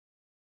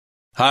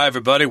Hi,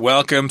 everybody.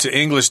 Welcome to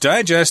English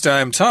Digest.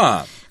 I'm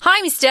Tom. Hi,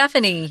 I'm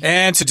Stephanie.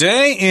 And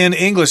today in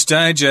English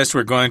Digest,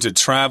 we're going to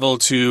travel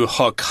to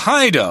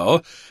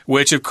Hokkaido,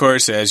 which, of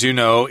course, as you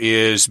know,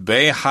 is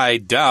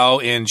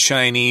Beihai-dao in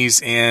Chinese,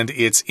 and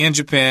it's in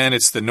Japan.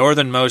 It's the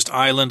northernmost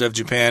island of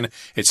Japan.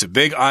 It's a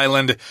big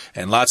island,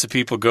 and lots of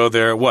people go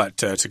there,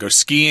 to go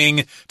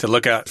skiing, to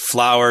look at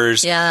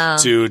flowers,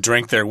 to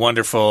drink their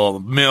wonderful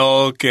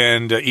milk,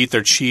 and eat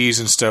their cheese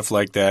and stuff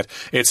like that.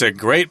 It's a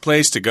great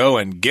place to go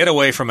and get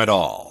away from it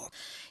all.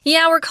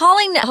 Yeah, we're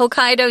calling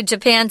Hokkaido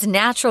Japan's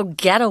natural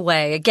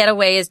getaway. A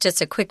getaway is just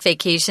a quick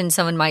vacation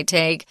someone might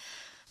take.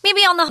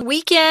 Maybe on the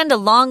weekend, a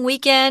long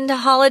weekend, a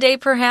holiday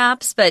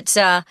perhaps. But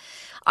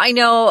I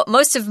know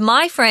most of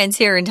my friends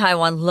here in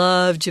Taiwan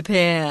love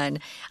Japan.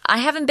 I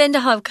haven't been to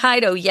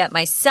Hokkaido yet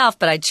myself,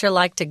 but I'd sure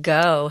like to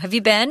go. Have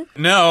you been?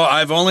 No,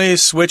 I've only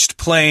switched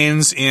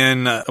planes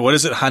in,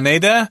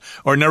 Haneda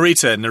or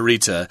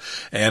Narita.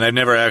 And I've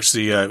never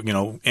actually,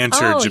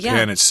 entered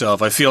Japan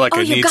itself. I feel like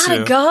I need to. Oh, you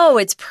gotta go.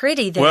 It's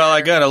pretty there. Well,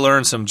 I gotta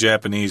learn some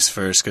Japanese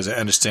first because I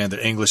understand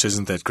that English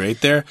isn't that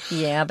great there.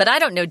 Yeah, but I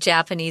don't know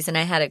Japanese and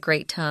I had a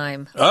great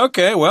time.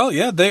 Okay, well,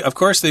 yeah, of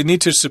course, they need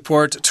to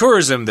support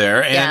tourism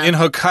there. And in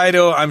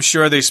Hokkaido, I'm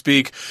sure they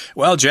speak,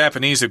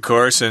 Japanese, of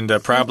course, and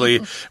probably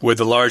with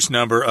the large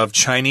number of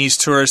Chinese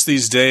tourists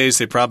these days,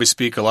 they probably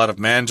speak a lot of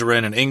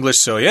Mandarin and English.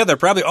 So, yeah, they're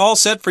probably all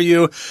set for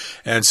you.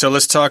 And so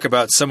let's talk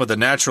about some of the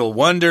natural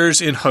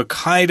wonders in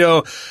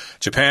Hokkaido,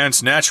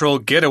 Japan's natural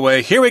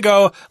getaway. Here we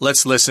go.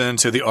 Let's listen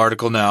to the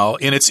article now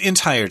in its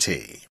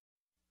entirety.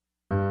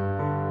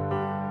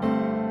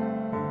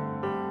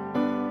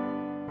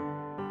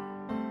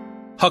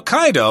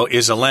 Hokkaido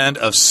is a land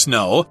of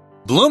snow,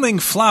 blooming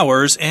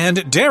flowers,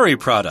 and dairy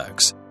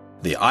products.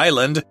 The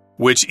island,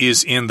 which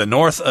is in the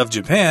north of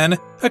Japan,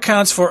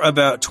 accounts for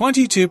about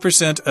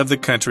 22% of the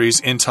country's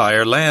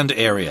entire land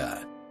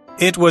area.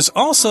 It was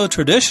also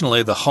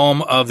traditionally the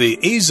home of the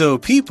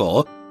Ezo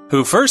people,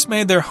 who first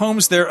made their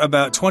homes there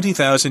about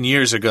 20,000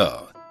 years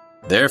ago.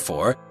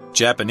 Therefore,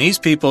 Japanese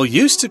people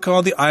used to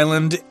call the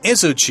island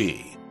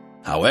Ezochi.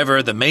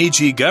 However, the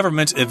Meiji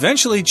government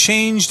eventually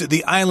changed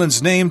the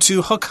island's name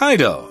to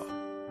Hokkaido.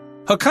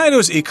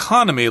 Hokkaido's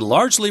economy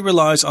largely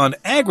relies on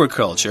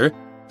agriculture,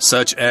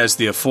 such as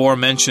the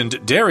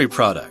aforementioned dairy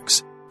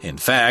products. In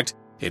fact,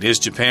 it is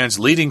Japan's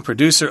leading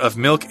producer of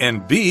milk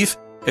and beef,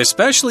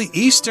 especially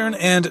eastern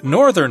and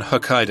northern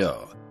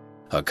Hokkaido.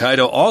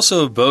 Hokkaido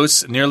also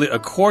boasts nearly a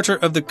quarter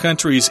of the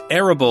country's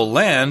arable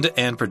land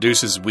and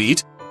produces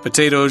wheat,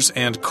 potatoes,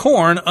 and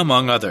corn,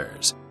 among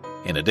others.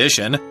 In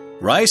addition,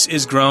 rice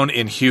is grown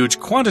in huge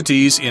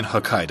quantities in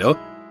Hokkaido,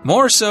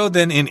 more so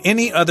than in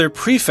any other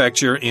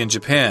prefecture in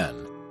Japan.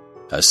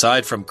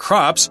 Aside from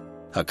crops,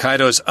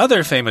 Hokkaido's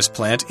other famous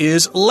plant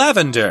is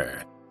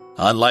lavender.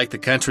 Unlike the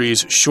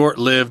country's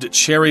short-lived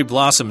cherry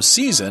blossom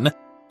season,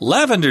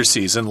 lavender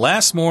season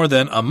lasts more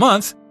than a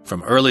month,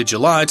 from early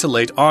July to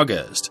late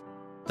August.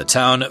 The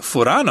town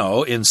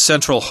Furano in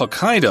central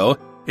Hokkaido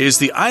is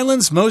the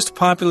island's most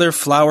popular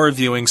flower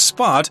viewing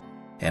spot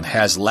and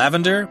has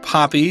lavender,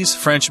 poppies,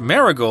 French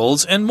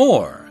marigolds, and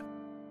more.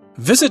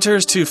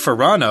 Visitors to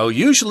Furano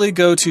usually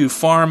go to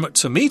Farm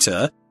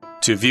Tomita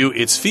to view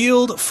its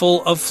field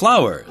full of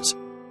flowers.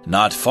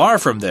 Not far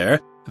from there,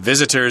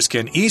 visitors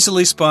can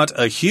easily spot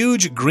a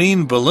huge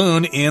green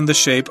balloon in the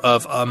shape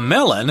of a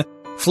melon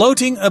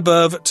floating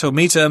above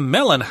Tomita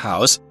Melon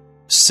House,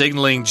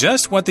 signaling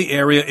just what the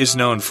area is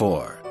known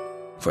for.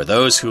 For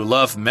those who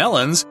love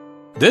melons,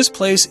 this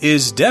place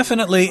is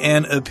definitely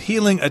an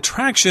appealing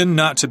attraction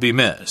not to be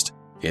missed.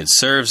 It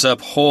serves up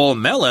whole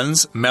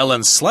melons,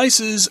 melon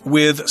slices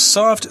with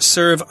soft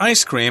serve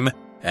ice cream,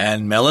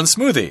 and melon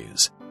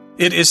smoothies.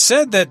 It is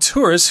said that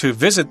tourists who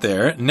visit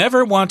there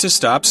never want to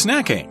stop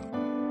snacking.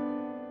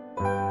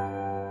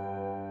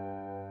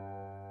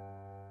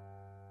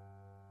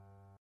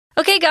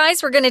 Okay,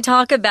 guys, we're going to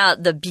talk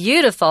about the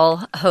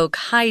beautiful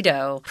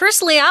Hokkaido.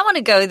 Personally, I want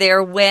to go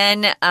there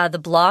when the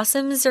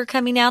blossoms are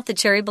coming out, the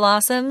cherry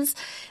blossoms.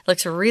 It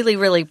looks really,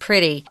 really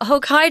pretty.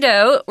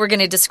 Hokkaido, we're going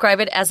to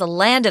describe it as a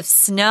land of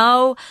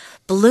snow,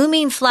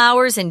 blooming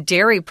flowers, and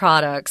dairy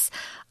products.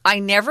 I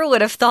never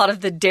would have thought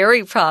of the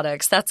dairy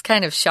products. That's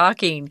kind of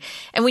shocking.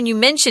 And when you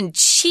mentioned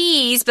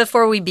cheese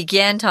before we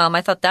began, Tom,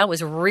 I thought that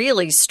was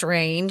really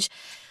strange.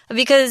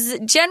 Because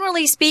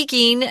generally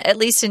speaking, at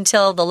least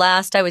until the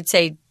last, I would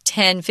say,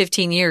 10,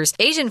 15 years,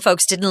 Asian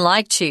folks didn't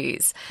like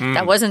cheese.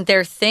 That wasn't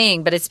their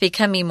thing, but it's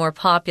becoming more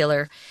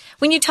popular.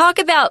 When you talk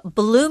about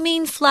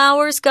blooming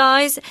flowers,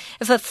 guys,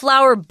 if a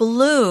flower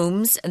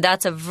blooms,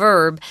 that's a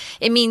verb,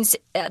 it means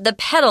the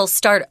petals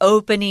start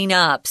opening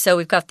up. So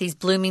we've got these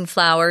blooming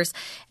flowers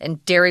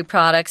and dairy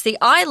products. The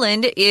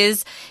island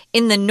is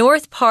in the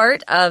north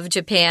part of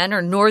Japan,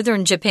 or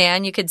northern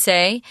Japan, you could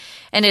say,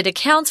 and it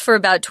accounts for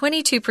about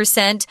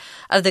 22%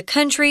 of the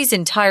country's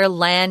entire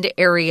land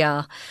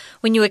area.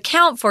 When you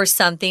account for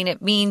something,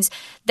 it means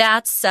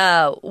that's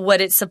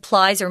what it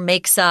supplies or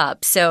makes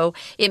up. So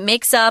it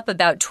makes up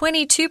about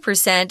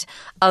 22%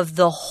 of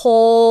the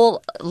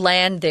whole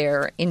land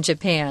there in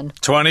Japan.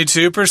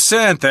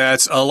 22%,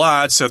 that's a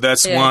lot. So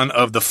that's one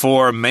of the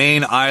 4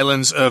 main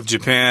islands of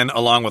Japan,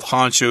 along with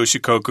Honshu,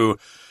 Shikoku,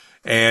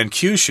 and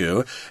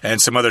Kyushu,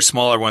 and some other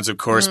smaller ones, of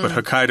course, but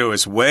Hokkaido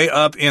is way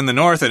up in the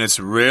north, and it's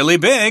really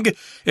big.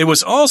 It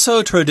was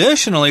also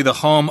traditionally the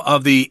home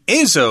of the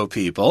Ezo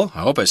people,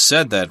 I hope I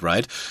said that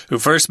right, who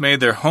first made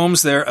their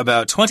homes there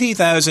about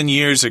 20,000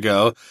 years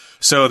ago.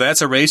 So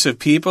that's a race of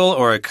people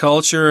or a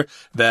culture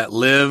that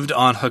lived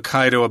on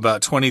Hokkaido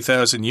about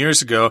 20,000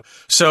 years ago.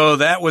 So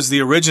that was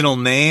the original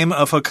name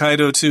of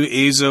Hokkaido to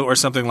Ezo or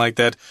something like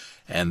that.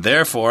 And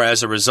therefore,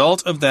 as a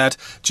result of that,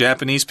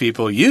 Japanese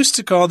people used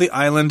to call the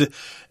island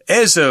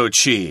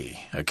Ezo-chi.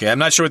 Okay, I'm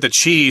not sure what the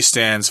chi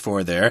stands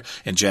for there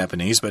in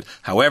Japanese, but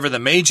however, the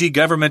Meiji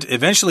government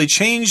eventually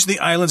changed the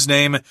island's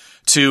name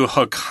to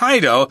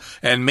Hokkaido,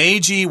 and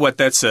Meiji,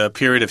 that's a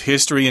period of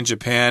history in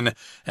Japan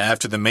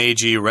after the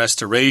Meiji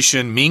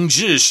Restoration,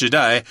 Mingzhi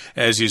Shidai,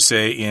 as you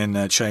say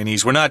in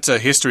Chinese. We're not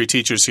history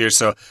teachers here,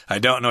 so I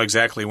don't know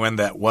exactly when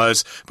that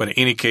was, but in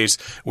any case,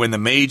 when the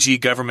Meiji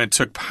government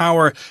took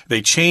power,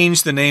 they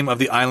changed the name of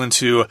the island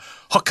to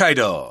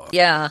Hokkaido.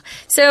 Yeah.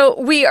 So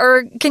we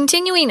are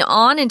continuing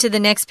on into the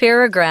next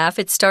paragraph.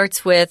 It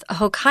starts with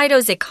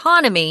Hokkaido's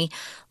economy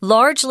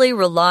largely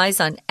relies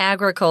on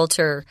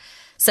agriculture,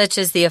 such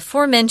as the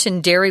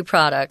aforementioned dairy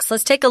products.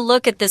 Let's take a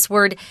look at this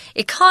word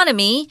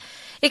economy.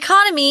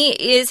 Economy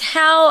is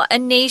how a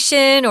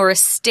nation or a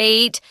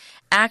state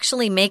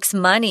actually makes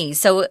money.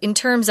 So in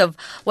terms of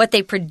what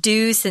they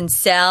produce and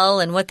sell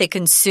and what they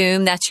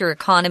consume, that's your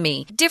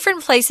economy.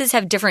 Different places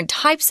have different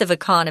types of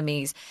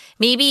economies.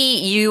 Maybe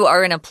you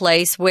are in a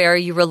place where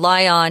you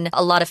rely on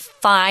a lot of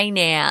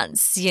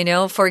finance.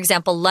 For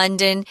example,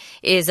 London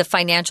is a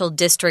financial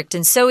district,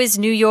 and so is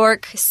New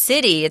York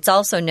City. It's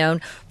also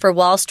known for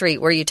Wall Street,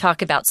 where you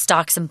talk about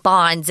stocks and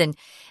bonds and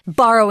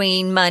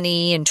borrowing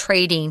money and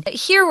trading.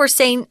 Here we're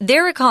saying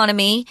their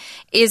economy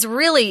is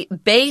really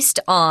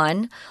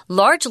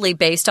largely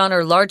based on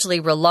or largely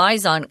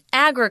relies on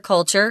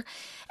agriculture.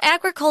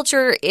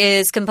 Agriculture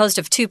is composed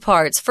of 2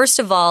 parts. First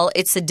of all,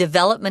 it's the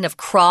development of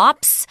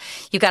crops.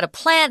 You've got to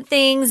plant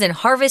things and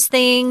harvest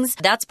things.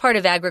 That's part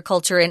of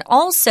agriculture. And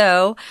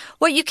also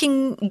what you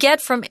can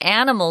get from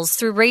animals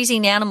through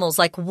raising animals,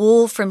 like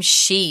wool from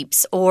sheep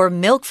or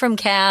milk from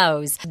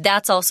cows.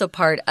 That's also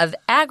part of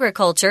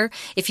agriculture.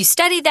 If you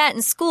study that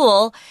in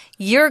school,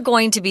 you're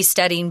going to be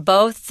studying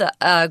both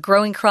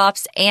growing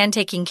crops and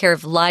taking care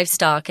of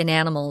livestock and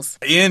animals.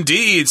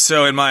 Indeed.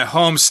 So in my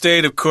home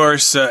state, of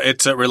course,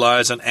 it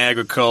relies on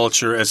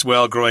agriculture as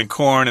well, growing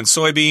corn and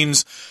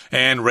soybeans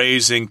and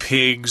raising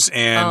pigs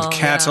and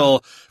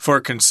cattle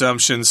for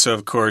consumption. So,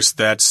 of course,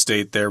 that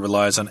state there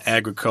relies on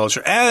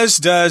agriculture, as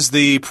does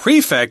the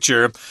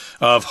prefecture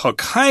of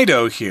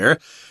Hokkaido here.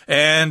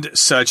 And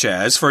such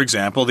as, for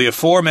example, the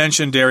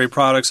aforementioned dairy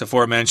products.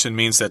 Aforementioned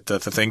means that the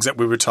things that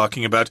we were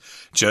talking about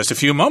just a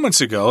few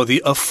moments ago,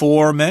 the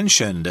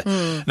aforementioned.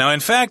 Now, in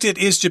fact, it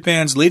is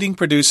Japan's leading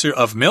producer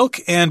of milk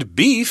and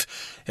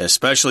beef,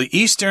 especially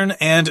eastern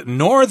and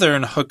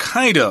northern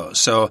Hokkaido.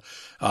 So,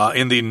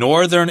 in the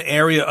northern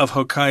area of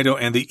Hokkaido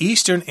and the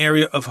eastern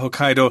area of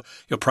Hokkaido,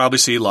 you'll probably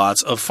see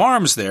lots of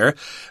farms there.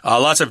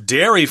 Lots of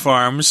dairy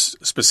farms,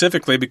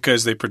 specifically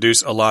because they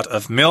produce a lot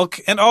of milk,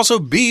 and also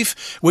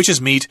beef, which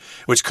is meat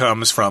which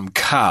comes from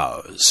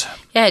cows.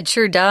 Yeah, it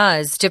sure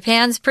does.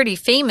 Japan's pretty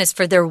famous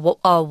for their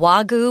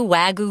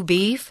Wagyu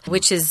beef,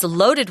 which is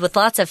loaded with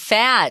lots of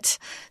fat.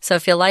 So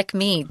if you like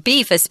meat,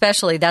 beef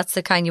especially, that's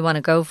the kind you want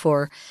to go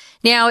for.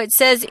 Now, it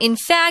says, in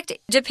fact,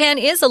 Japan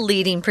is a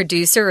leading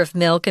producer of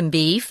milk and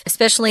beef,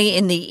 especially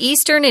in the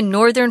eastern and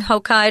northern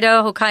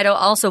Hokkaido. Hokkaido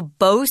also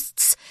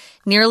boasts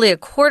nearly a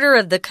quarter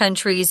of the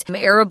country's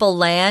arable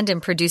land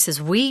and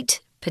produces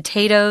wheat,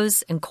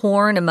 potatoes, and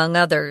corn, among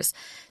others.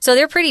 So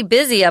they're pretty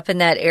busy up in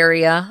that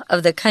area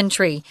of the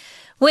country.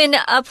 When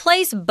a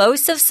place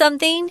boasts of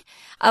something,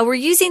 we're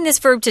using this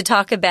verb to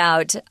talk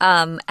about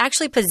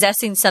actually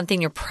possessing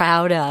something you're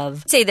proud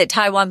of. Say that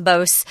Taiwan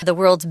boasts the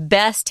world's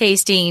best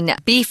tasting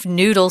beef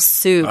noodle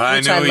soup,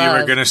 which I love.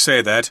 You were going to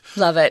say that.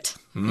 Love it.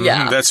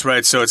 Yeah. That's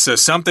right. So it's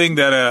something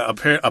that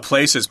a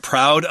place is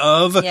proud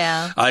of.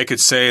 Yeah. I could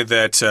say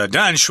that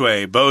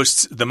Danshui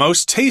boasts the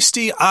most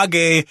tasty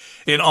age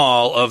in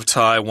all of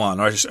Taiwan.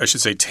 Or I should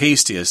say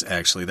tastiest,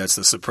 actually. That's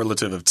the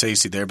superlative of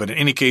tasty there. But in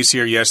any case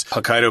here, yes,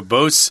 Hokkaido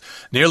boasts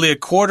nearly a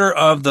quarter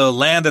of the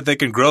land that they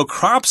can grow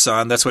crops crops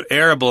on. That's what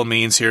arable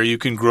means here. You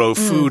can grow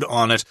food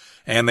on it,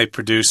 and they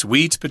produce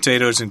wheat,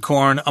 potatoes, and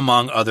corn,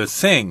 among other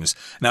things.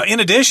 Now, in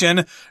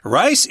addition,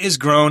 rice is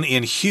grown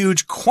in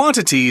huge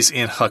quantities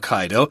in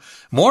Hokkaido,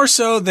 more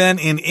so than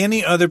in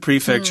any other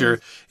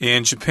prefecture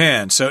in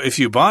Japan. So if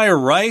you buy a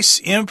rice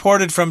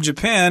imported from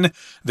Japan,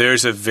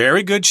 there's a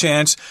very good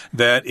chance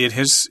that it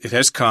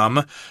has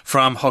come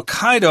from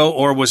Hokkaido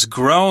or was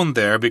grown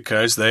there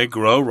because they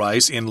grow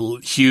rice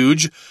in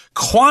huge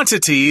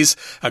quantities.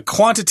 A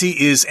quantity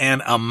is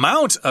an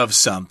amount of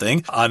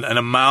something, an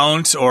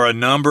amount or a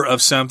number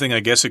of something. I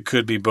guess it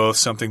could be both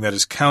something that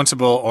is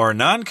countable or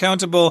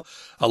non-countable,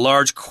 a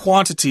large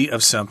quantity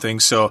of something.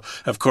 So,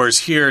 of course,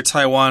 here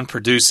Taiwan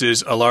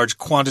produces a large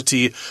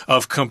quantity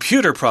of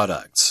computer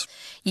products.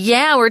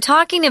 Yeah, we're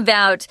talking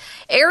about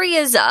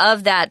areas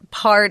of that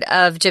part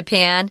of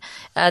Japan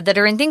that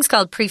are in things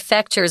called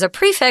prefectures. A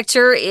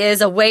prefecture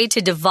is a way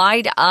to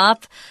divide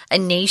up a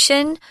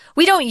nation.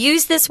 We don't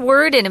use this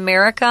word in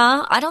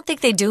America. I don't think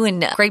they do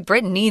in Great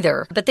Britain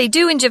either, but they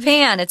do in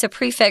Japan. It's a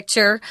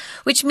prefecture,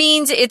 which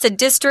means it's a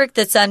district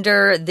that's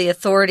under the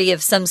authority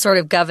of some sort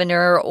of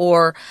governor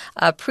or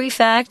a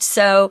prefect.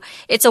 So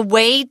it's a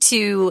way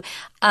to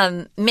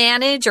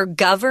manage or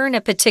govern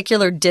a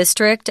particular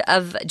district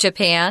of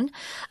Japan.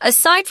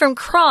 Aside from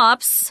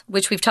crops,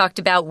 which we've talked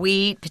about,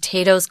 wheat,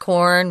 potatoes,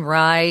 corn,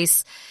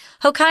 rice,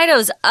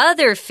 Hokkaido's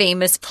other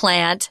famous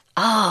plant,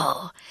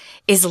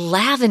 is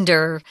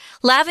lavender.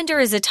 Lavender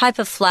is a type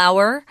of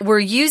flower. We're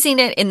using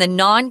it in the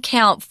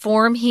non-count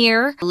form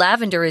here.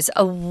 Lavender is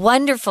a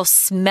wonderful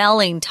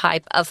smelling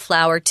type of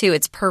flower, too.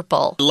 It's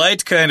purple.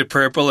 Light kind of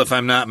purple, if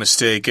I'm not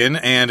mistaken.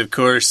 And, of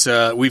course,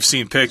 we've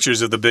seen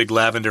pictures of the big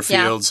lavender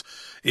fields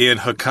in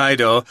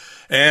Hokkaido.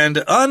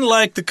 And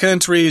unlike the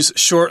country's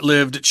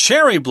short-lived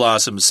cherry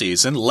blossom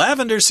season,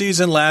 lavender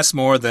season lasts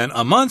more than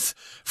a month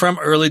from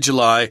early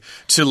July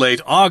to late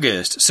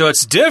August. So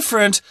it's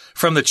different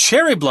from the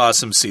cherry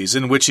blossom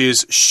season, which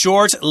is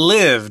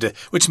short-lived,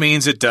 which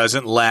means it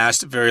doesn't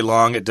last very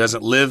long. It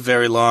doesn't live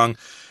very long.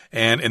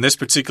 And in this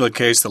particular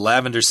case, the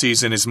lavender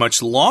season is much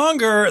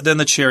longer than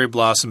the cherry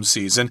blossom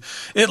season.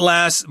 It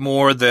lasts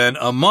more than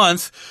a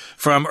month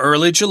from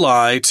early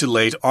July to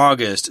late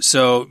August.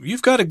 So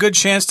you've got a good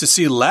chance to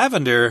see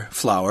lavender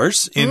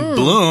flowers in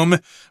bloom.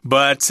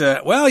 But,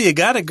 well, you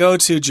got to go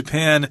to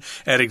Japan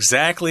at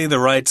exactly the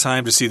right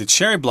time to see the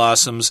cherry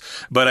blossoms.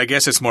 But I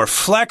guess it's more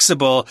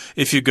flexible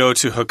if you go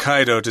to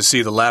Hokkaido to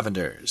see the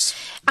lavenders.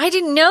 I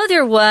didn't know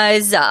there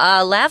was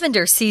a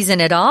lavender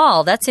season at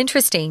all. That's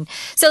interesting.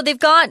 So they've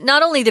got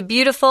not only the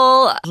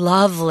beautiful,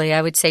 lovely,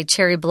 I would say,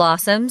 cherry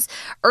blossoms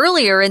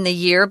earlier in the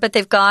year, but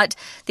they've got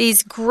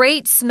these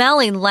great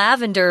smelling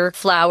lavender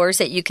flowers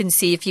that you can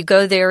see if you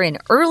go there in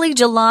early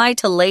July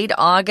to late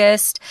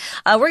August.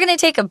 We're going to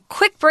take a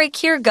quick break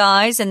here,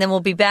 guys, and then we'll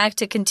be back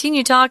to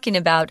continue talking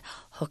about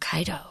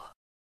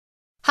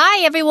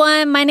Hokkaido.Hi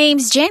everyone, my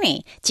name's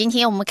Jenny. 今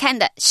天我们看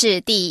的是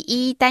第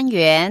一单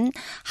元。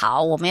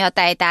好，我们要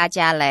带大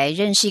家来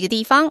认识一个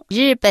地方，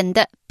日本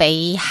的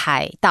北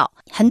海道。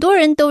很多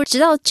人都知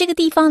道这个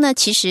地方呢，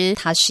其实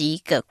它是一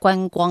个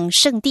观光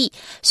胜地，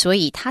所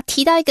以他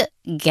提到一个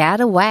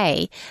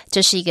getaway，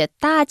 这是一个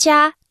大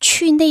家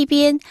去那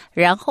边，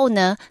然后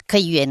呢可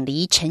以远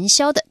离尘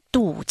嚣的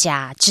度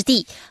假之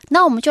地。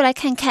那我们就来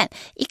看看，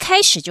一开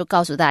始就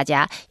告诉大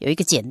家有一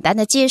个简单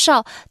的介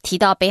绍，提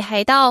到北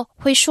海道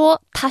会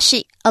说它是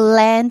a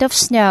land of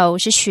snow，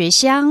 是雪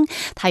乡，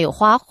它有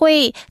花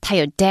卉，它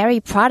有 dairy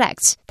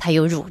products， 它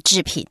有乳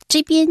制品。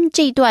这边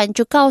这一段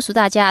就告诉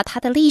大家它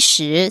的历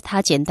史，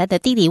它简单的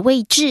地理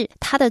位置，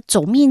它的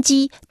总面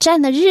积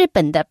占了日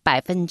本的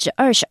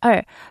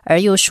 22%，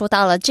 而又说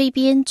到了这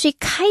边最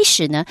开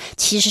始呢，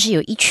其实是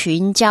有一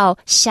群叫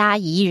虾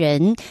夷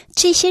人，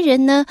这些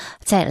人呢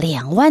在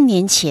2万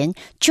年前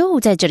就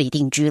在这里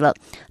定居了。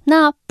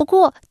那不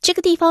过这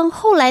个地方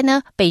后来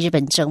呢被日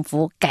本政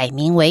府改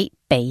名为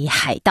北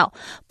海道。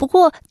不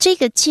过这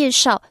个介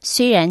绍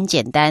虽然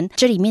简单，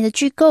这里面的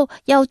句构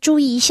要注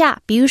意一下，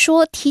比如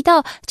说提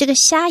到这个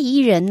虾夷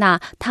人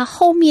他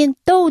后面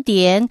逗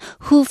点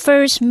who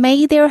first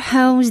made their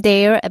homes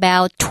there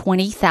about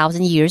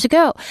 20,000 years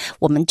ago。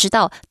 我们知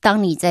道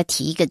当你在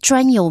提一个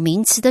专有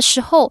名词的时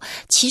候，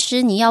其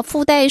实你要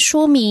附带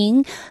说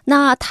明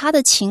那他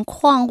的情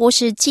况，或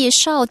是介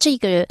绍这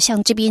个，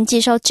像这边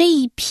介绍这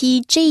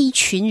一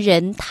群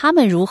人他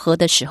们如何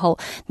的时候，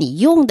你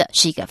用的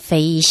是一个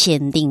非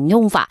限定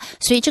用法，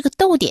所以这个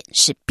逗点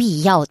是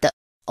必要的。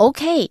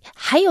OK，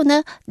 还有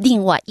呢，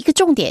另外一个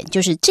重点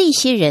就是这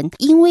些人，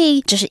因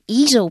为这是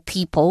Ezo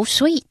people，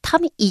 所以他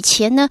们以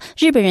前呢，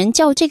日本人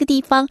叫这个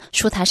地方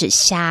说它是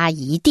虾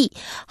夷地。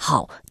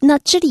好，那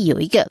这里有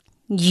一个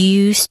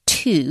used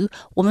to，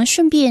 我们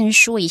顺便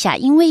说一下，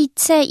因为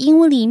在英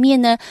文里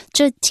面呢，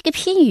这个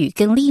片语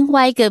跟另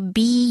外一个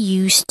be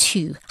used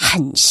to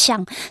很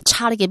像，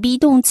差了一个 be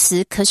动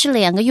词，可是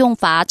两个用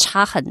法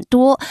差很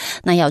多。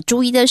那要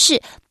注意的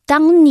是，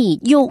当你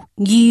用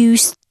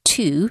used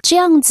to 这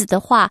样子的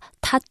话，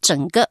它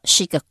整个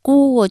是一个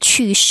过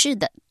去式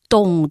的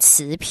动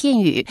词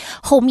片语，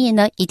后面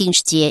呢一定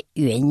是接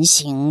原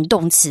形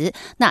动词。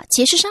那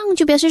解释上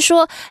就表示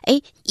说，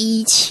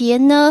以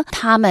前呢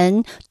他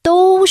们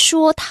都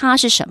说它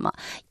是什么，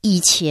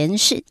以前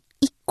是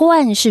一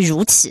贯是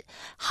如此。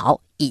好，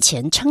以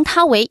前称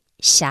它为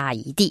下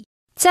一地。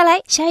再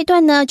来下一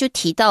段呢就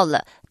提到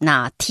了，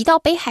那提到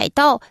北海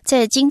道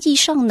在经济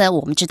上呢，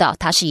我们知道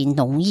它是以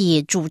农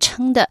业著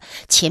称的，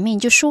前面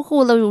就说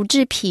过了乳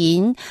制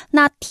品。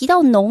那提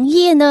到农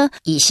业呢，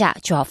以下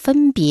就要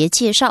分别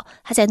介绍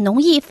它在农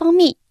业方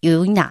面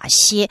有哪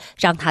些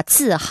让它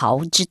自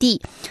豪之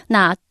地。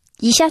那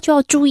以下就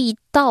要注意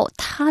到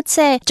它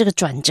在这个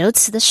转折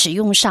词的使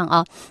用上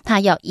啊，它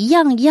要一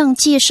样一样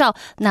介绍。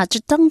那这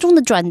当中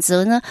的转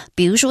折呢，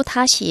比如说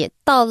它写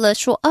到了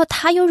说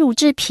它有乳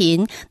制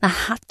品，那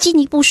它进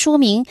一步说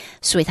明，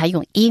所以它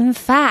用 in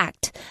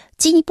fact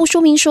进一步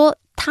说明说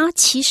它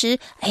其实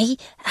你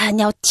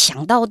要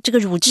想到这个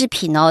乳制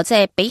品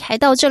在北海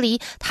道这里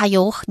它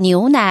有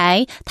牛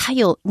奶，它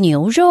有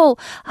牛肉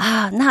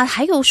那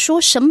还有说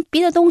什么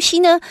别的东西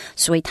呢？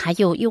所以它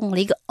又用了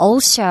一个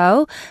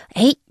also。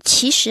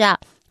其实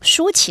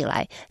说起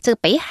来这个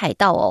北海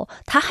道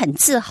它很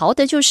自豪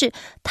的就是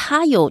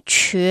它有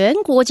全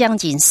国将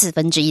近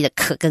1/4的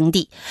可耕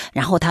地，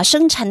然后它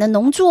生产的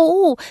农作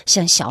物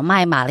像小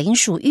麦、马铃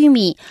薯、玉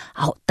米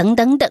等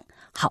等等。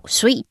好，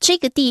所以这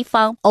个地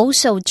方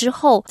also 之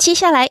后，接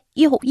下来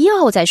又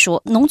要再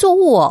说农作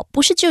物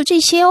不是只有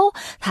这些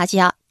它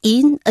加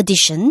in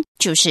addition，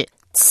 就是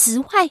此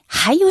外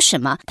还有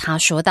什么？他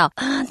说到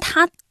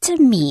它这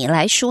米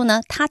来说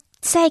呢，它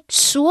在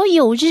所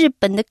有日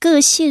本的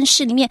各县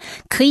市里面，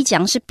可以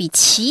讲是比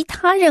其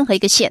他任何一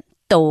个县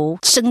都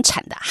生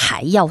产的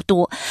还要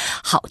多。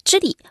好，这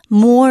里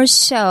more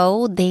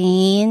so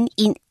than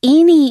in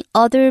any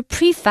other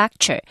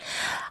prefecture。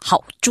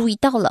好，注意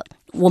到了，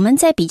我们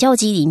在比较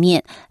级里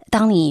面，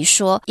当你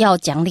说要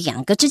讲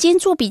两个之间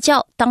做比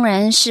较，当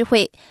然是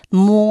会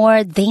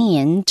more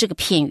than 这个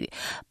片语。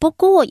不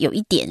过有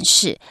一点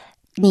是，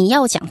你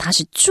要讲它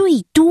是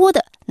最多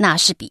的，那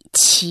是比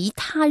其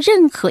他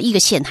任何一个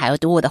县还要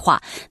多的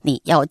话，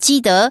你要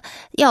记得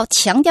要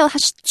强调它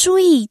是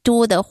最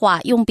多的话，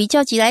用比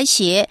较级来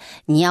写，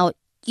你要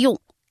用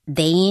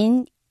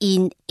than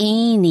in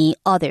any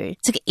other，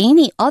 这个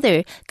any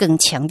other 更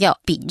强调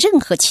比任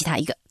何其他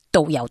一个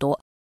都要多。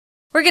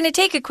We're going to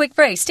take a quick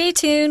break. Stay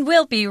tuned.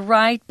 We'll be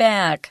right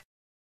back.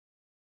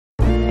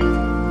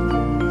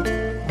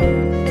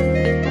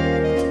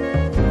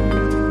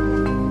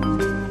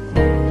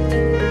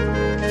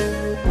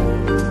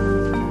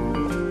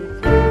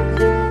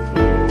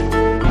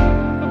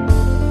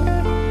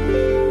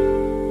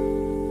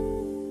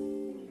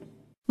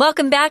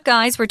 Welcome back,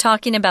 guys. We're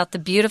talking about the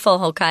beautiful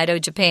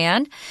Hokkaido,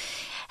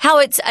 Japan.How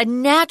it's a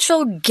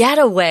natural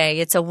getaway.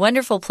 It's a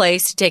wonderful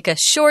place to take a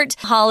short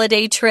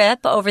holiday trip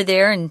over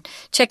there and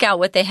check out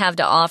what they have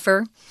to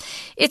offer.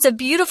 It's a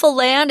beautiful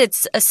land.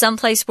 It's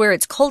someplace where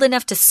it's cold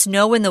enough to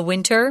snow in the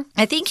winter.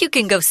 I think you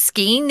can go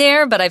skiing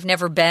there, but I've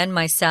never been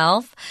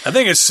myself. I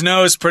think it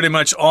snows pretty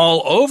much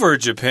all over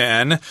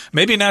Japan.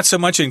 Maybe not so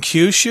much in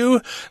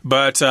Kyushu,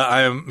 but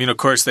of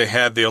course, they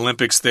had the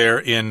Olympics there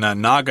in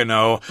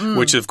Nagano,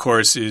 which of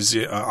course is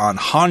on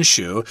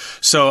Honshu.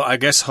 So I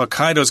guess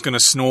Hokkaido is going to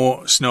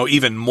snow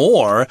even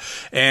more,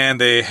 and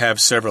they have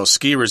several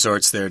ski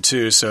resorts there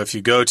too. So if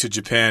you go to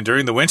Japan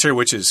during the winter,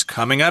 which is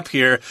coming up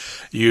here,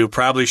 you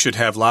probably should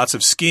have lots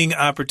of skiing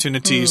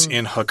opportunities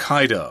in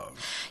Hokkaido.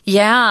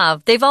 Yeah,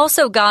 they've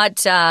also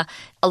got a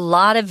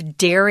lot of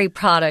dairy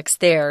products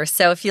there.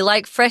 So if you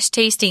like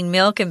fresh-tasting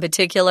milk in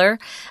particular,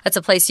 that's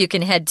a place you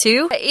can head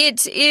to.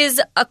 It is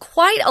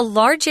quite a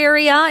large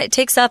area. It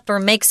takes up or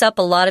makes up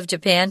a lot of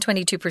Japan,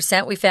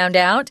 22% we found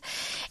out.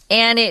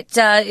 And it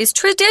is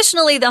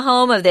traditionally the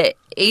home of the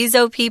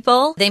Ezo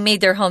people. They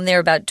made their home there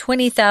about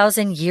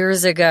 20,000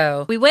 years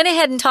ago. We went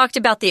ahead and talked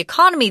about the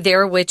economy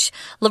there, which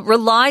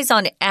relies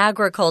on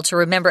agriculture.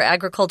 Remember,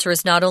 agriculture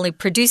is not only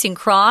producing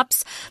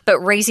crops, but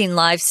raising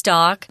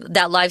livestock.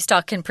 That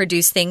livestock can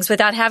produce things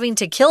without having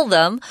to kill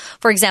them.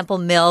 For example,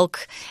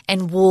 milk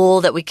and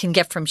wool that we can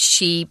get from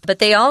sheep. But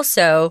they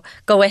also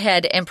go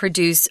ahead and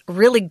produce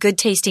really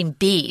good-tasting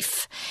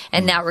beef.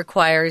 And that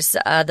requires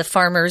the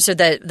farmers or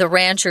the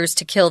ranchers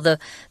to kill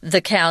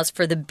the cows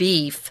for the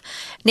beef.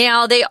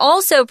 Now, they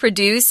also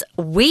produce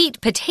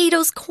wheat,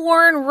 potatoes,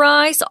 corn,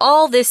 rice.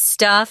 All this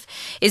stuff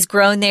is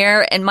grown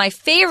there. And my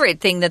favorite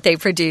thing that they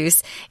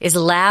produce is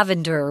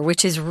lavender,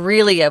 which is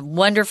really a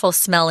wonderful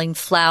smelling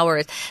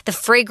flower. The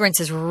fragrance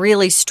is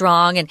really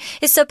strong and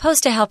it's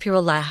supposed to help you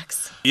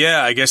relax.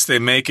 Yeah, I guess they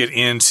make it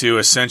into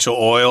essential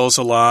oils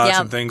a lot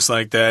and things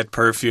like that,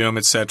 perfume,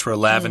 etc.,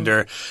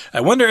 lavender.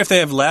 I wonder if they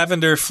have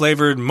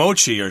lavender-flavored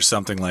mochi or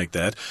something like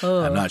that.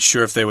 I'm not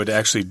sure if they would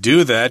actually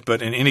do that,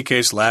 but in any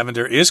case,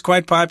 lavender is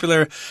quite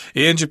popular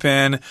in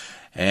Japan.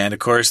 And, of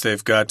course,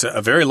 they've got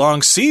a very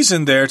long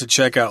season there to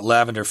check out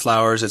lavender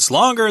flowers. It's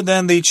longer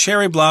than the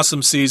cherry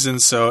blossom season,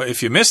 so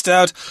if you missed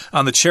out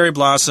on the cherry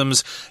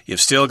blossoms, you've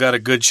still got a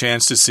good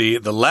chance to see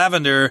the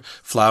lavender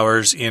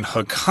flowers in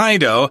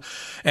Hokkaido.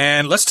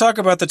 And let's talk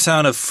about the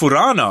town of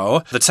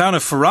Furano. The town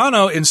of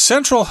Furano in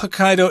central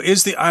Hokkaido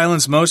is the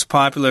island's most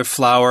popular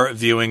flower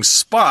viewing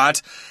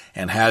spot,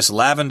 and has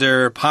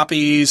lavender,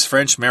 poppies,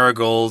 French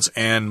marigolds,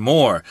 and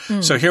more.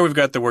 So here we've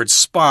got the word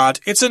spot.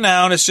 It's a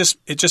noun. It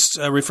just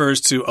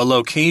refers to a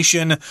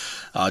location,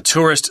 a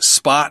tourist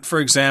spot, for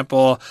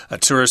example, a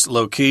tourist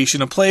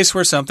location, a place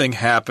where something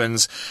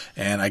happens.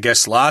 And I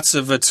guess lots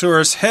of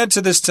tourists head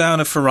to this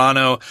town of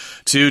Furano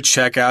to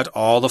check out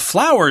all the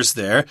flowers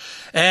there.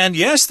 And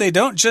yes, they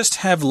don't just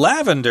have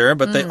lavender,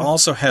 but they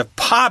also have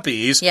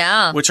poppies,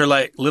 which are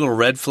like little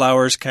red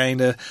flowers,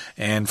 kind of,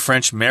 and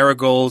French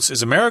marigolds.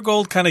 Is a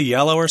marigold kind of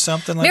yellow or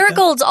something like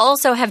Marigolds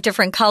also have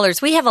different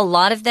colors. We have a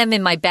lot of them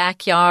in my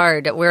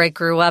backyard where I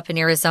grew up in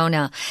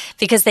Arizona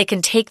because they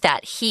can take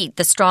that heat,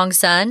 the strong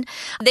sun.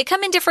 They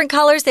come in different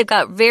colors. They've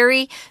got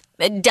very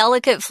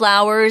delicate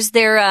flowers.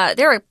 They're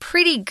a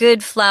pretty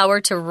good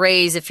flower to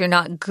raise if you're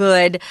not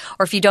good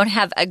or if you don't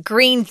have a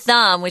green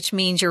thumb, which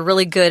means you're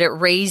really good at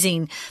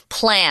raising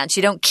plants.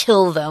 You don't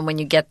kill them when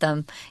you get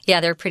them. Yeah,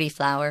 they're a pretty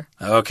flower.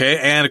 Okay,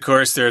 and of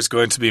course there's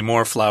going to be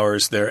more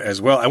flowers there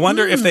as well. I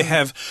wonder if they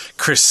have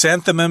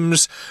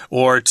chrysanthemums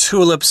or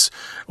tulips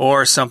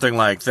or something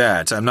like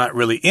that. I'm not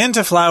really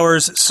into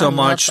flowers so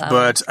much,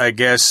 but I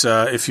guess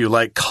if you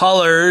like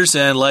colors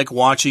and like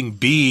watching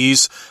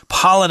bees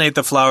pollinate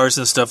the flowers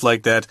and stuff like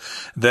that,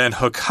 then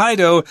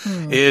Hokkaido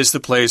is the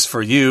place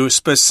for you,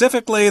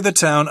 specifically the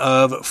town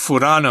of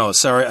Furano.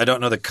 Sorry, I don't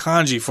know the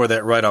kanji for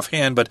that right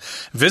offhand, but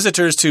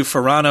visitors to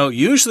Furano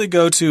usually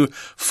go to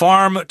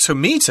Farm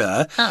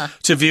Tomita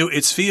to view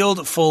its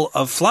field full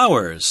of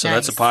flowers. So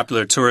that's a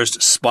popular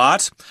tourist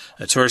spot,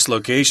 a tourist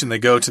location. They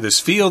go to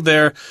this field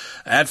there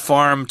at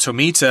Farm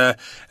Tomita.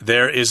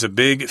 There is a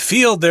big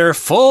field there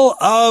full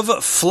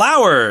of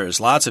flowers.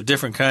 Lots of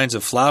different kinds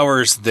of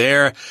flowers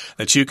there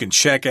that you can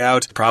check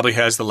out. Probably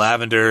has the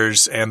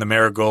lavenders and the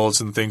marigolds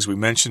and things we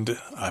mentioned,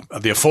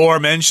 the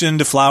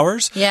aforementioned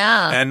flowers.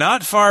 Yeah. And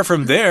not far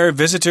from there,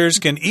 visitors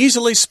can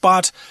easily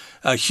spot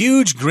a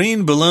huge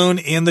green balloon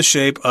in the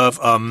shape of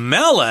a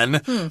melon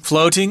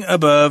floating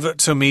above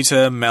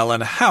Tomita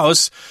Melon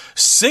House,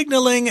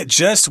 signaling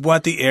just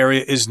what the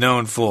area is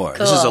known for.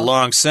 Cool. This is a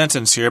long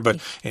sentence here,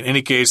 but in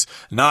any case,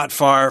 not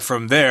far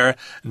from there,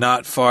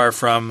 not far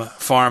from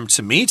Farm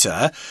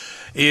Tomita,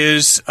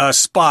 is a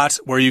spot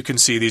where you can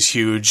see these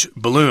huge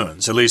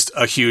balloons, at least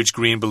a huge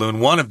green balloon,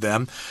 one of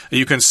them.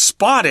 You can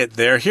spot it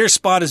there. Here,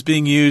 spot is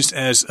being used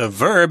as a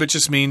verb. It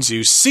just means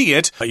you see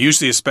it,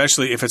 usually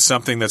especially if it's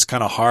something that's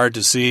kind of hard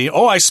to see.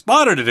 Oh, I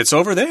spotted it. It's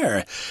over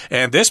there.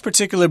 And this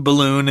particular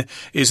balloon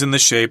is in the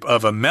shape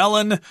of a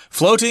melon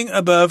floating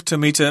above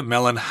Tomita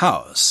Melon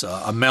House.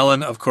 A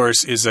melon, of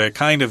course, is a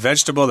kind of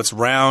vegetable that's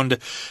round,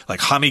 like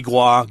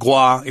hamigua.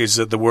 Gua is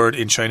the word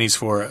in Chinese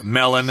for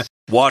melon.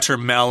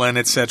 Watermelon,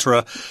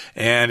 etc.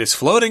 And it's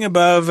floating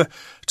above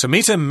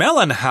Tomita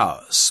Melon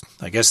House.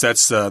 I guess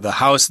that's the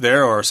house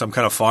there or some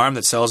kind of farm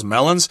that sells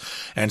melons.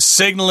 And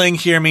signaling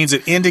here means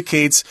it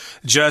indicates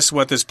just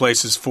what this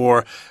place is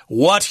for.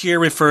 What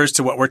here refers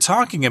to what we're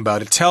talking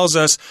about. It tells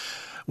us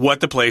what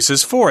the place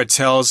is for. It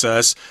tells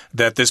us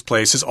that this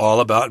place is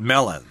all about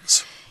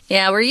melons.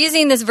 Yeah, we're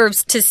using this verb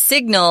to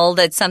signal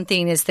that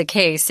something is the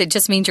case. It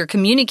just means you're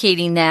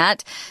communicating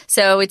that.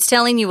 So it's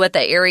telling you what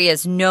the area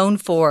is known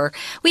for.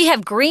 We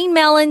have green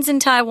melons in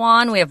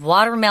Taiwan. We have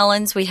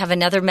watermelons. We have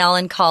another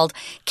melon called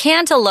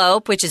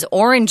cantaloupe, which is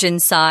orange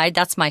inside.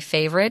 That's my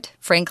favorite,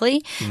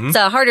 frankly. It's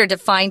harder to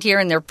find here,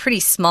 and they're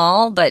pretty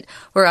small, but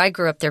where I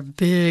grew up, they're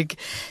big.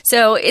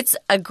 So it's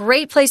a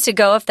great place to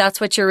go if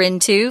that's what you're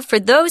into. For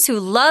those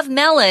who love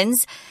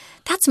melons,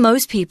 that's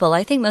most people.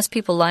 I think most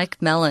people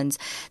like melons.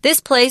 This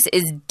place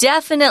is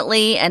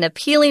definitely an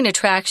appealing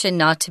attraction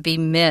not to be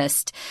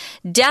missed.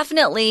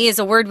 Definitely is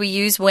a word we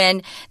use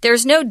when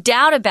there's no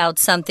doubt about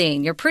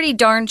something. You're pretty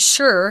darn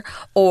sure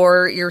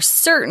or you're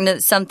certain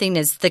that something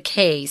is the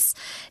case.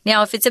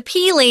 Now, if it's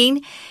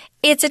appealing,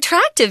 it's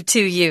attractive to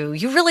you.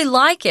 You really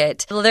like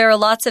it. Well, there are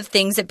lots of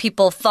things that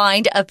people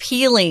find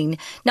appealing.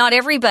 Not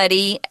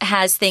everybody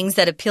has things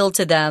that appeal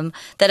to them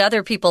that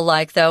other people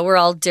like, though. We're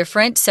all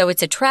different, so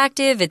it's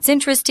attractive. It's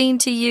interesting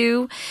to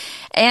you.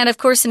 And, of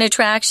course, an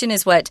attraction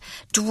is what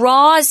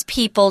draws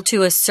people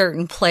to a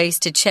certain place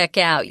to check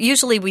out.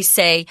 Usually we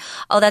say,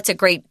 oh, that's a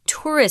great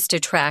tourist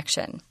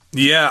attraction.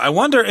 Yeah, I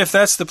wonder if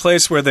that's the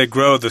place where they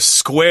grow the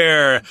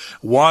square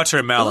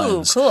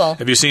watermelons. Ooh, cool.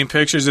 Have you seen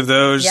pictures of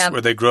those Yep.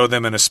 where they grow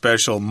them in a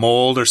special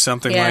mold or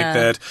something like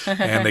that?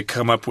 And they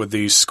come up with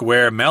these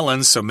square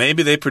melons. So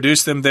maybe they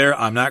produce them there.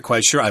 I'm not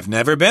quite sure. I've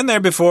never been there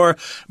before.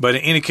 But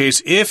in any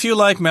case, if you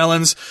like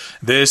melons,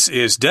 this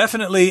is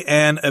definitely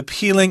an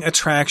appealing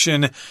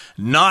attraction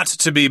not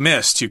to be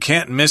missed. You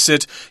can't miss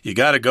it. You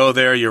got to go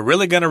there. You're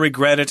really going to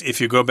regret it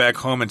if you go back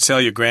home and tell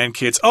your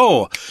grandkids,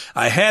 oh,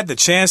 I had the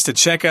chance to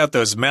check out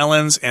those melons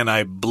melons and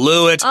I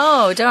blew it.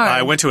 Oh, darn.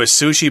 I went to a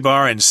sushi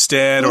bar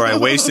instead, or I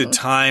wasted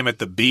time at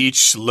the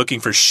beach looking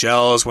for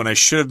shells when I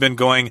should have been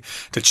going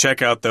to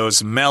check out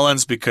those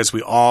melons because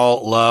we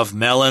all love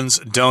melons,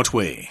 don't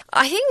we?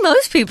 I think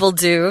most people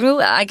do.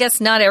 I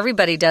guess not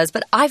everybody does,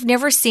 but I've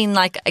never seen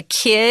like a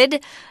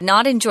kid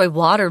not enjoy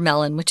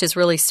watermelon, which is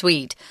really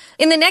sweet.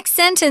 In the next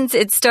sentence,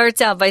 it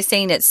starts out by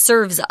saying it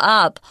serves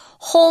up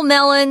whole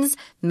melons,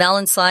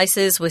 melon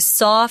slices with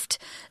soft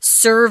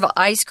serve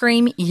ice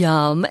cream,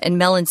 yum, and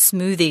melon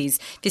smoothies.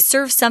 If you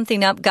serve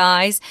something up,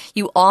 guys,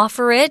 you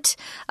offer it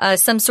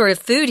some sort of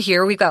food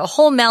here. We've got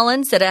whole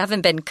melons that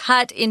haven't been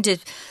cut into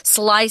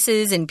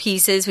slices and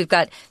pieces. We've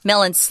got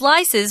melon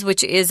slices,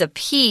 which is a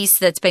piece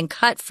that's been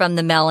cut from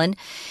the melon.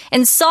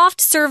 And soft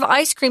serve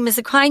ice cream is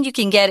the kind you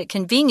can get at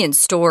convenience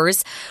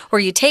stores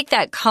where you take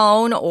that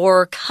cone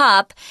or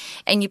cup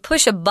and you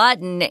push a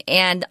button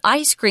and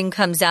ice cream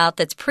comes out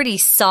that's pretty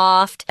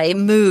soft. It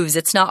moves.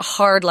 It's not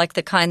hard like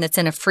the kind that's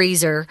in a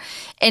freezer.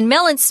 And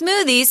melon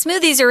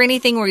smoothies are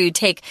anything where you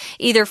take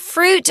either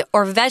fruit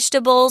or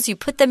vegetables, you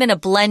put them in a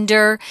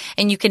blender,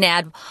 and you can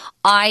add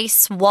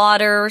ice,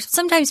 water.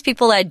 Sometimes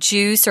people add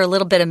juice or a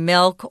little bit of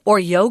milk or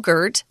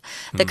yogurt,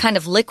 the kind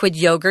of liquid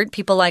yogurt.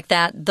 People like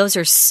that. Those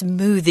are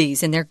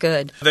smoothies, and they're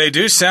good. They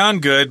do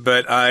sound good,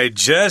 but I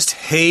just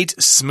hate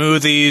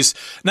smoothies.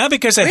 Not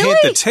because I hate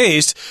the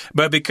taste,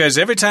 but because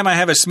every time I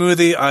have a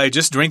smoothie, I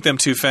just drink them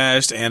too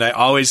fast, and I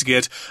always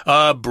get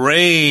a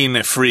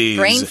brain freeze.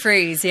 Brain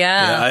freeze,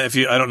 yeah.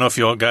 I don't know if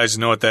you guys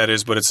know what that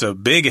is, but it's a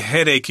big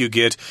headache you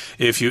get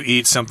if you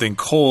eat something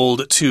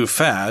cold too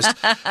fast.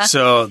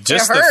 So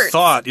just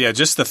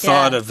the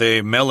thought of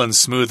a melon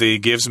smoothie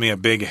gives me a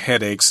big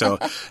headache. So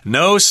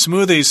no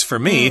smoothies for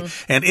me.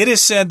 And it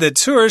is said that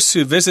tourists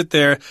who visit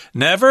there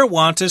never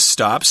want to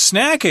stop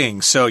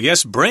snacking. So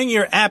yes, bring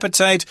your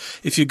appetite.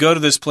 If you go to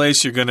this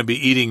place, you're going to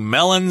be eating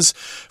melons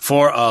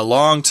for a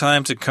long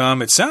time to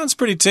come. It sounds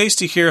pretty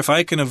tasty here. If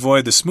I can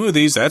avoid the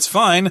smoothies, that's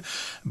fine.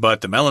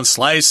 But the melon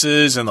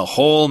slices and the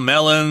whole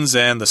melons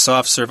and the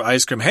soft serve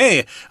ice cream,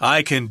 hey,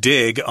 I can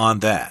dig on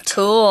that.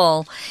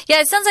 Cool. Yeah,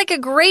 it sounds like a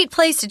great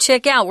place to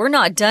check out. We're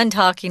not done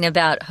talking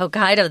about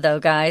Hokkaido, though,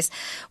 guys.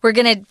 We're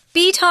going to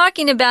be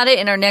talking about it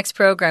in our next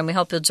program. We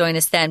hope you'll join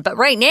us then. But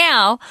right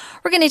now,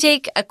 we're going to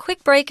take a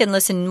quick break and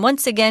listen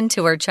once again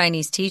to our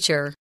Chinese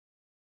teacher.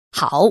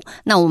 好，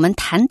那我们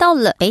谈到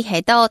了北海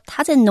道，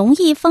它在农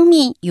业方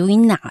面有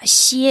哪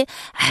些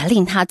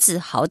令它自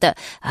豪的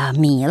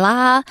米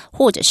啦，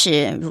或者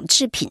是乳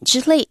制品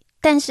之类。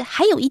但是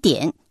还有一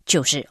点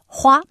就是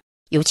花，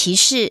尤其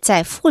是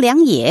在富良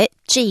野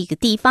这个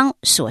地方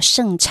所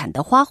盛产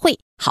的花卉。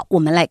好，我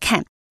们来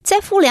看，在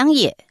富良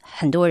野，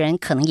很多人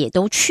可能也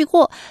都去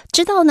过，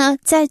知道呢，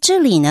在这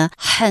里呢，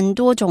很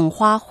多种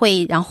花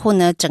卉，然后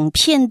呢，整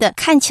片的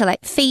看起来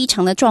非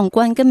常的壮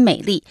观跟美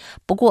丽。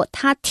不过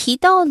他提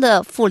到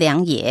了富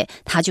良野，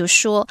他就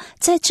说，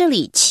在这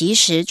里其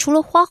实除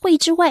了花卉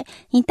之外，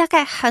你大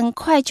概很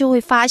快就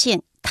会发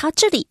现它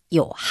这里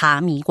有哈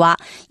密瓜，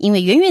因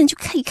为远远就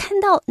可以看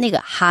到那个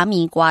哈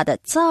密瓜的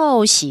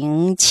造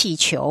型气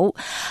球。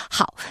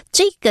好，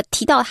这个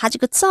提到它这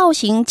个造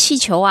型气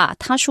球啊，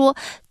他说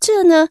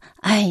这呢，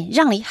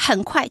让你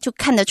很快就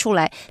看得出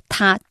来，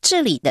它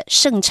这里的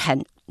盛产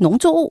农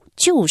作物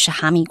就是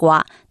哈密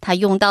瓜。他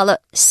用到了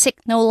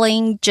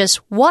signaling just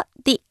what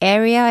the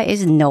area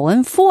is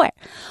known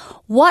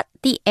for。What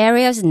the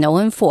area is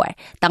known for.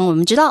 当我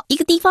们知道一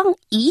个地方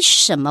以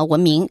什么闻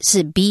名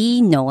是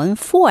be known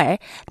for,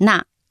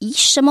 那以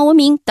什么闻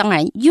名当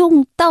然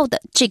用到的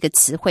这个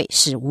词汇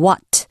是 what.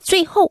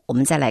 最后我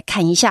们再来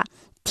看一下，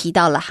提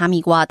到了哈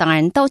密瓜，当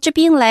然到这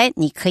边来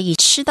你可以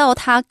吃到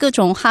它各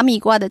种哈密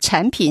瓜的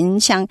产品，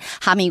像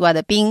哈密瓜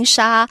的冰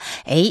沙，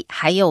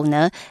还有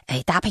呢，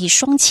搭配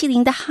双麒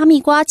麟的哈密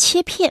瓜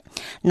切片。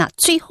那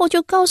最后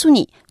就告诉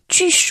你，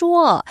据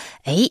说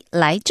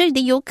来这里的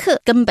游客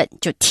根本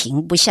就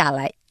停不下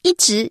来，一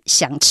直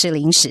想吃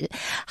零食。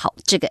好，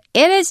这个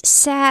it is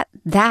said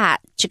that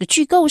这个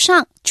句构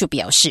上就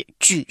表示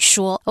据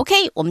说。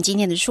 OK， 我们今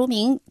天的说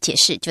明解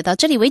释就到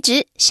这里为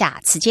止，下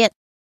次见。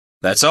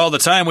That's all the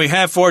time we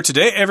have for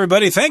today,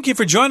 everybody. Thank you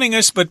for joining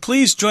us, but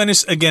please join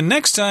us again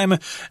next time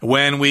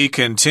when we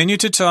continue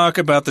to talk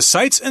about the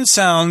sights and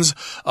sounds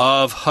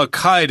of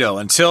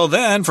Hokkaido. Until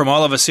then, from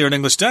all of us here at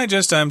English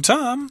Digest, I'm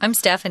Tom. I'm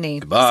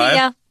Stephanie. Bye. See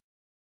ya.